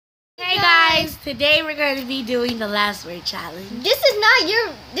guys, today we're going to be doing the last word challenge. This is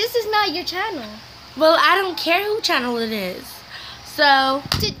not your channel. Well, I don't care who channel it is. So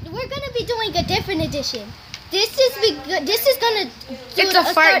we're going to be doing a different edition. This is going to it's a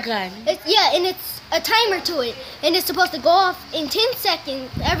fart gun. Yeah, and it's a timer to it, and it's supposed to go off in 10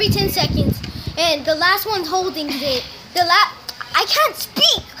 seconds, every 10 seconds. And the last one's holding it. I can't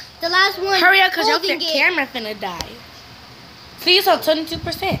speak. The last one. Hurry up, cause your camera finna die. See, it's on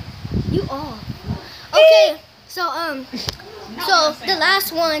 22%. You are. Okay, so the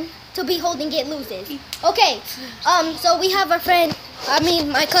last one to be holding it loses. Okay, so we have our friend,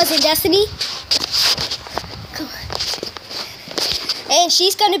 my cousin Destiny, and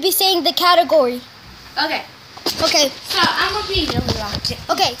she's gonna be saying the category. Okay. Okay. So I'm gonna be Millie Rock.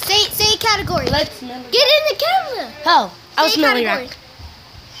 Okay, say category. Let's get in the camera. Oh, I was Millie Rock.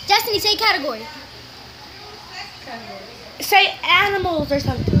 Destiny, say category. Say animals or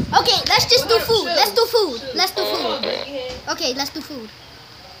something. Okay, let's just do food. Let's do food. Okay, let's do food.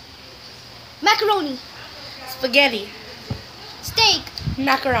 Macaroni. Spaghetti. Steak.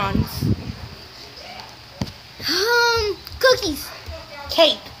 Macarons. Cookies.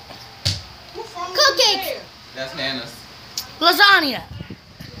 Cake. Cupcakes. That's Nana's. Lasagna.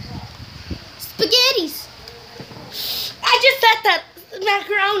 Spaghettis. I just said that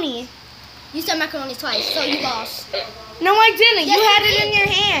macaroni. You said macaroni twice, so you lost. No, I didn't. Yes, you had did. it in your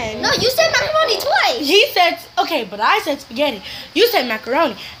hand. No, you said macaroni twice. He said, okay, but I said spaghetti. You said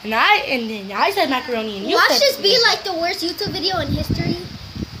macaroni, and then I said macaroni, and you Watch said this spaghetti. be like the worst YouTube video in history.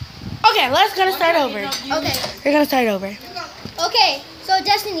 Okay, let's start over. Okay. We're gonna start over. Okay, so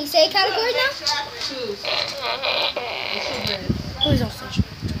Destiny, say category now. Who's on social?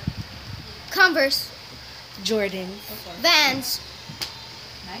 Converse. Jordan. Vans.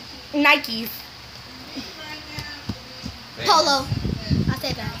 Nikes. Polo. I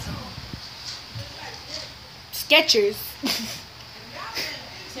said Vans. Skechers.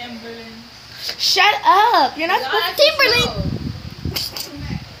 Timberland. Shut up! You're not supposed to. Timberland.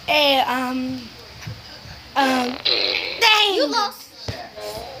 Dang! You lost.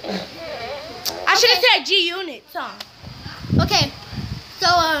 I should have said G Unit song. Okay. So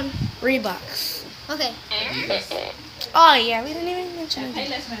Reeboks. Okay. Oh yeah, we didn't even mention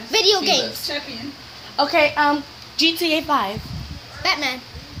it. Video games. Okay, GTA 5. Batman.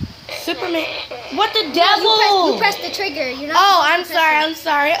 Superman. What the devil? You pressed the trigger. You're not. Oh, I'm sorry.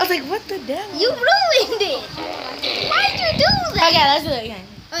 I was like, what the devil? You ruined it. Why'd you do that? Okay, let's do it again.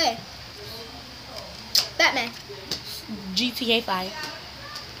 Okay. Batman. GTA 5.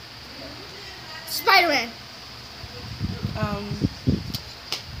 Spider-Man.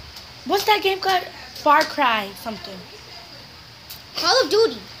 What's that game called? Far Cry something. Call of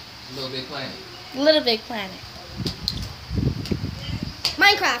Duty. Little Big Planet. Little Big Planet.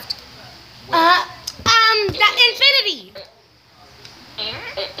 Minecraft. That Infinity.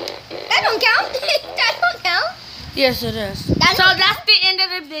 That don't count. That don't count. Yes, it is. So that's the end of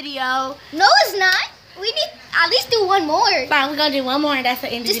the video. No, it's not. We need at least do one more. Fine, we're gonna do one more, and that's the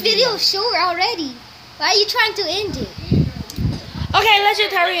end of the video. This video is short already. Why are you trying to end it? Okay, let's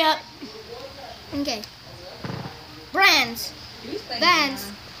just hurry up. Okay. Brands. Vans.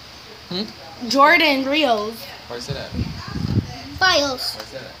 Jordan, Rios. Where's it at? Files.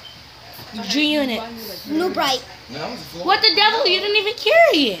 Where's it at? G Unit. New Bright. No, that was the floor. What the devil? You didn't even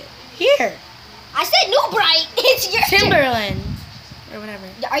carry it. Here. I said New Bright. It's your Timberland. Or whatever.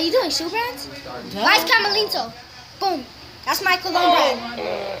 Are you doing shoe brands? Duh. Vice Camelito. Boom. That's my cologne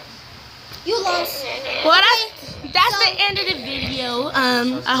brand. You lost. Well, that's the end of the video.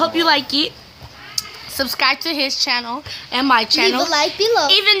 I hope you like it. Subscribe to his channel and my channel. Leave a like below.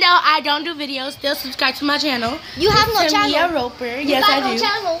 Even though I don't do videos, still subscribe to my channel. You have no channel. Tamia Roper. Yes, I do. No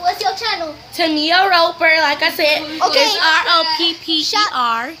channel. What's your channel? Tamia Roper, like I said. Okay. It's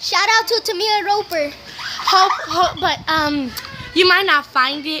ROPPER. Shout out to Tamia Roper. But you might not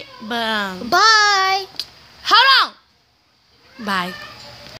find it, but Bye. hold on. Bye.